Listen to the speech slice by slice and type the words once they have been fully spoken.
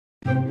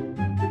What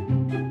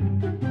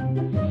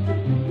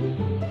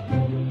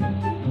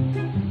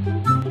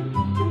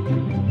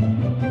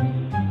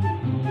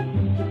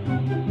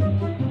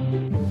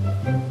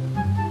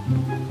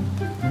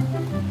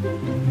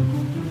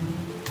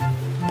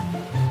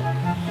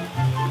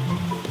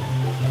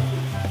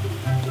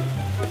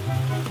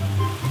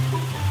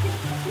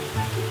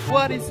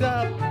is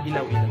up?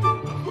 Ilaw-ilaw.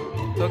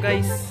 So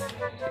guys,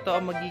 ito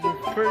ang magiging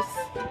first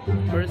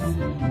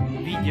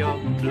video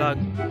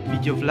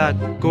vlog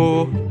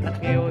ko. At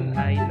ngayon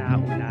ay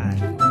naulan.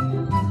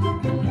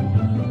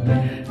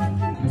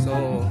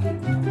 So,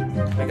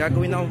 may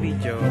gagawin akong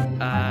video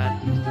at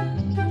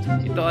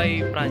ito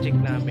ay project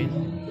namin.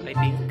 I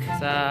think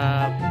sa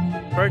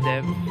per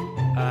dev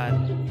at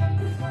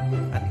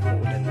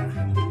umuulan na.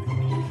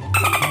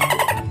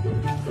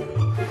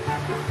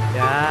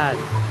 Yan.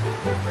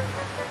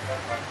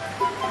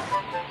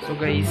 So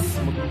guys,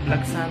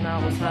 mag-vlog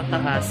sana ako sa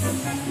taas.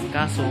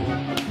 Kaso,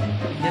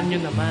 yan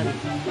yun naman.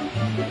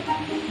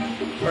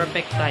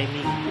 Perfect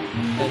timing.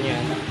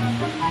 Ganyan.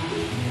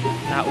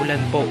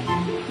 Naulan po.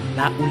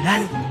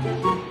 Naulan!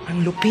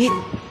 Ang lupit!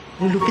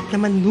 Ang lupit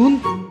naman nun!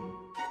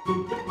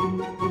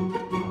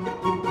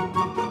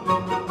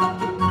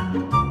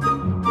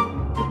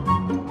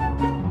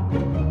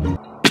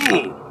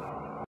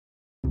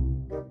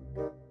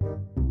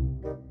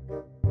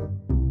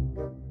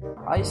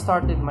 I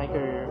started my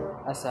career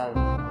as a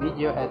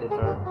video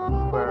editor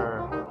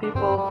where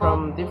people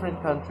from different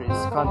countries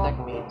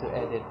contact me to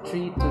edit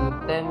 3 to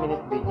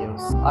 10-minute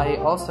videos. I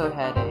also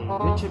had a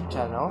YouTube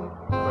channel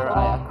where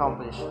I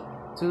accomplished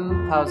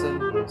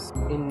 2,000 views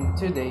in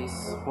 2 days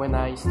when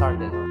I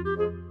started.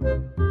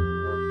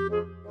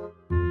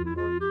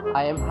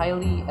 I am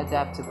highly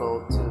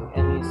adaptable to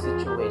any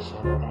situation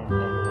and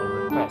any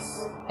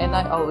requests, and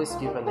I always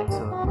give an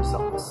excellent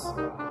results.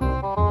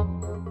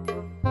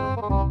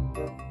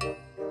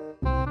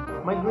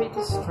 My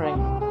greatest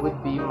strength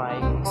would be my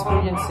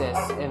experiences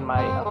and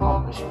my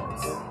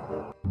accomplishments.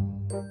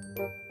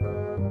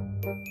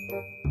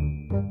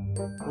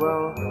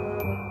 Well,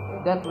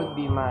 that would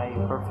be my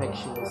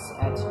perfectionist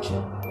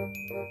attitude.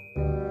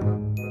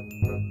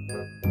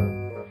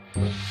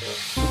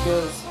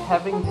 Because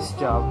having this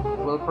job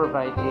will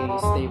provide a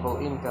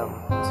stable income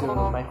to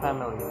my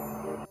family.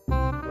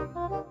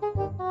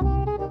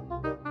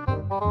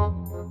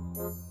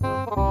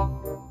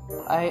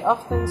 I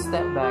often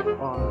step back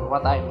on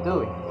what I'm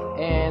doing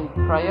and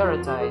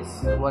prioritize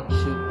what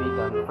should be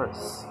done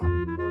first.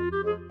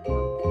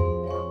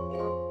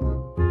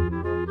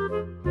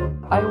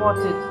 I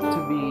wanted to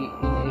be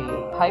in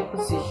a high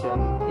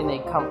position in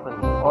a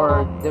company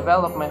or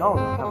develop my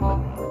own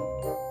company.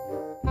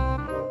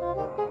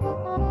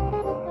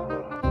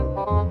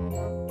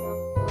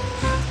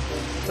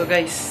 So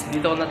guys,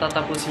 dito ko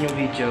natatapusin yung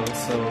video.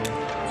 So,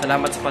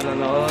 salamat sa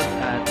panonood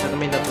at sana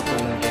may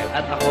natutunan kayo.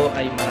 At ako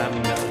ay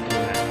maraming natutunan.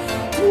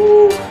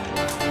 Woo!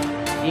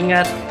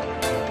 Ingat!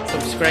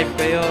 Subscribe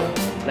kayo,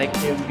 like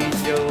yung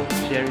video,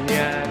 share nyo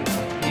yan.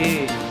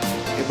 Yay!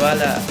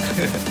 Ibala!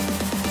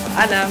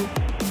 Paalam!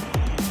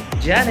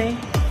 Diyan eh!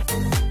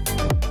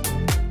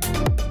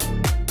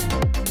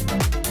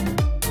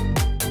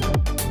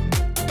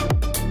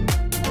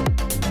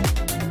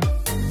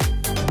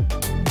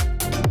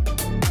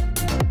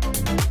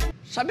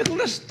 Sabi ko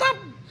na stop!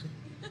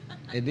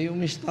 Eh di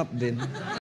yung stop din.